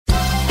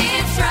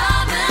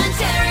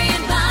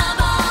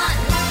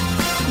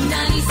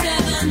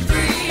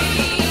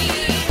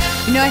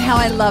how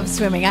I love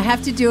swimming. I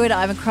have to do it.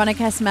 I'm a chronic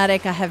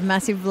asthmatic. I have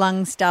massive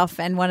lung stuff,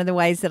 and one of the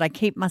ways that I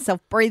keep myself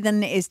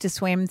breathing is to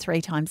swim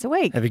 3 times a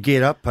week. Have you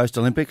geared up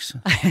post-Olympics?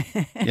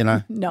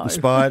 No. Going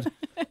Inspired?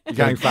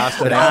 Going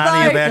faster than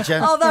Arnie about you?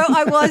 Although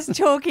I was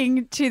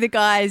talking to the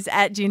guys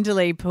at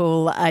Jindalee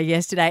Pool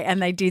yesterday,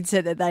 and they did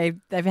say that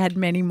they've had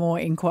many more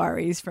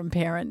inquiries from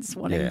parents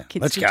wanting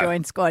kids to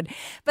join squad.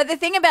 But the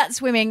thing about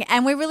swimming,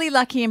 and we're really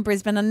lucky in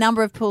Brisbane, a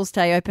number of pools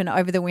stay open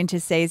over the winter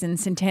season.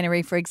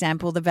 Centenary, for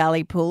example, the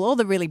Valley Pool, all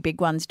the really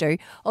big ones do.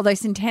 Although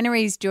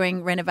Centenary's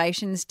doing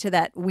renovations to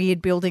that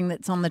weird building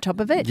that's on the top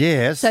of it.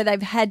 Yes. So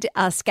they've had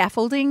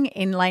scaffolding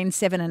in lane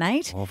 7 and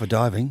 8. Oh, for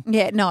diving?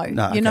 Yeah, no,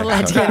 No, you're not okay,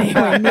 allowed to sorry. get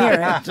anywhere near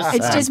it. Just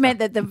It's saying. just meant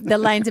that the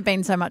lanes have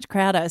been so much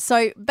crowder.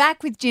 So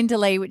back with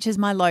Jindalee, which is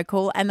my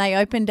local, and they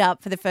opened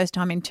up for the first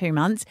time in 2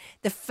 months.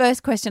 The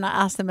first question I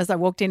asked them as I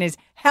walked in is,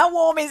 how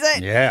warm is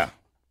it? Yeah.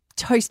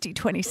 Toasty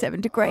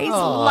 27 degrees,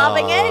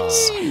 loving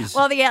it.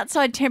 While the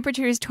outside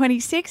temperature is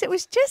 26, it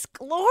was just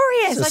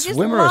glorious. It's a I just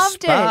swim or a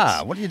loved spa?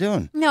 it. What are you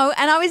doing? No,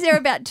 and I was there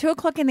about 2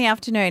 o'clock in the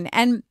afternoon,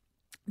 and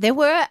there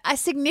were a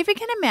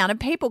significant amount of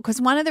people,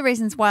 because one of the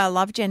reasons why I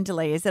love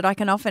Jindalee is that I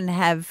can often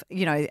have,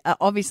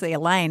 obviously a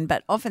lane,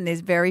 but often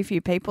there's very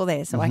few people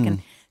there, so I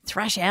can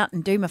thrash out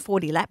and do my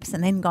 40 laps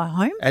and then go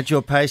home. At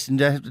your pace, and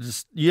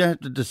you have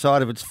to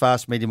decide if it's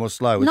fast, medium or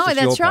slow. It's No, just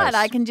that's your right. pace.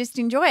 I can just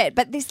enjoy it.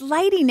 But this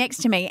lady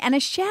next to me, and a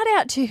shout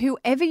out to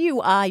whoever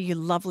you are, you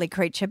lovely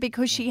creature,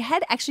 because she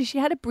had a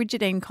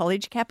Bridgetine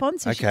College cap on,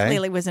 so she Okay.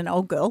 clearly was an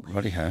old girl.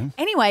 Righty-ho.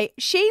 Anyway,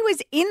 she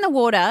was in the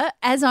water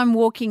as I'm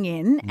walking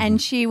in, and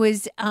she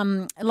was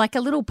like a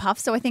little puff,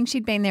 so I think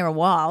she'd been there a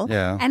while.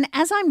 Yeah. And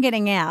as I'm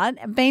getting out,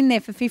 been there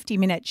for 50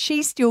 minutes,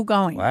 she's still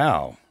going.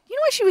 Wow. You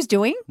know what she was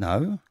doing?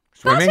 No.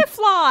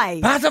 Butterfly.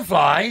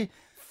 Butterfly?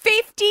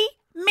 50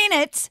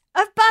 minutes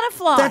of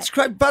butterfly. That's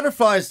great.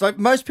 Butterflies, like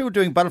most people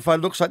doing butterfly,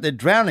 looks like they're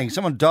drowning.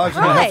 Someone dives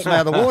in and helps them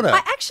out of the water. I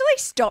actually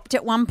stopped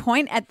at one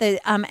point at the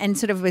and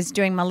sort of was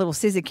doing my little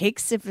scissor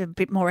kicks, a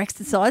bit more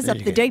exercise There up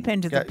you the go. deep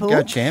end of the pool.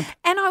 Go, champ.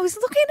 And I was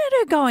looking at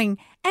her going,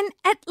 and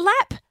at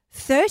lap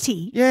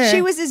 30, Yeah.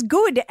 she was as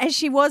good as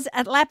she was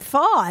at lap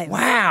 5.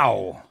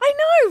 Wow. I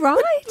know,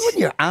 right? Wouldn't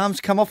your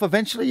arms come off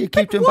eventually? You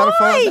keep doing Why?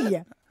 butterfly like that? I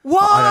don't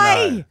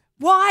Why? know.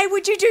 Why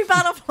would you do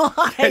butterfly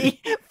for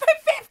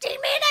 50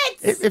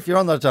 minutes? If you're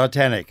on the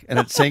Titanic and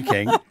it's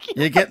sinking,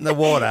 you get in the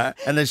water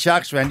and the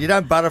shark's around, you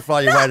don't butterfly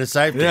your way to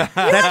safety.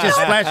 That just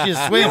splashes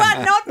your swim. You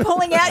are not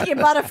pulling out your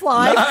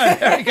butterfly.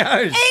 There it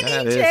goes. Any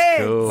That is chance.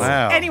 cool.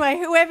 Wow. Anyway,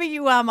 whoever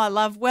you are, my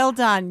love, well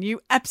done.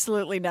 You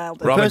absolutely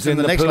nailed it. Rob- The Robin's person in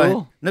the next pool.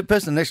 lane, the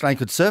person in the next lane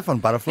could surf on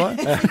butterfly.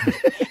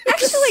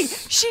 Actually,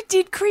 she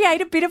did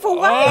create a bit of a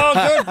wave.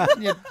 Oh,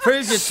 good. You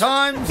prove your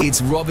times.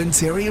 It's Robin,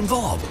 Terry and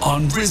Bob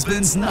on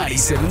Brisbane's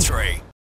 97.3.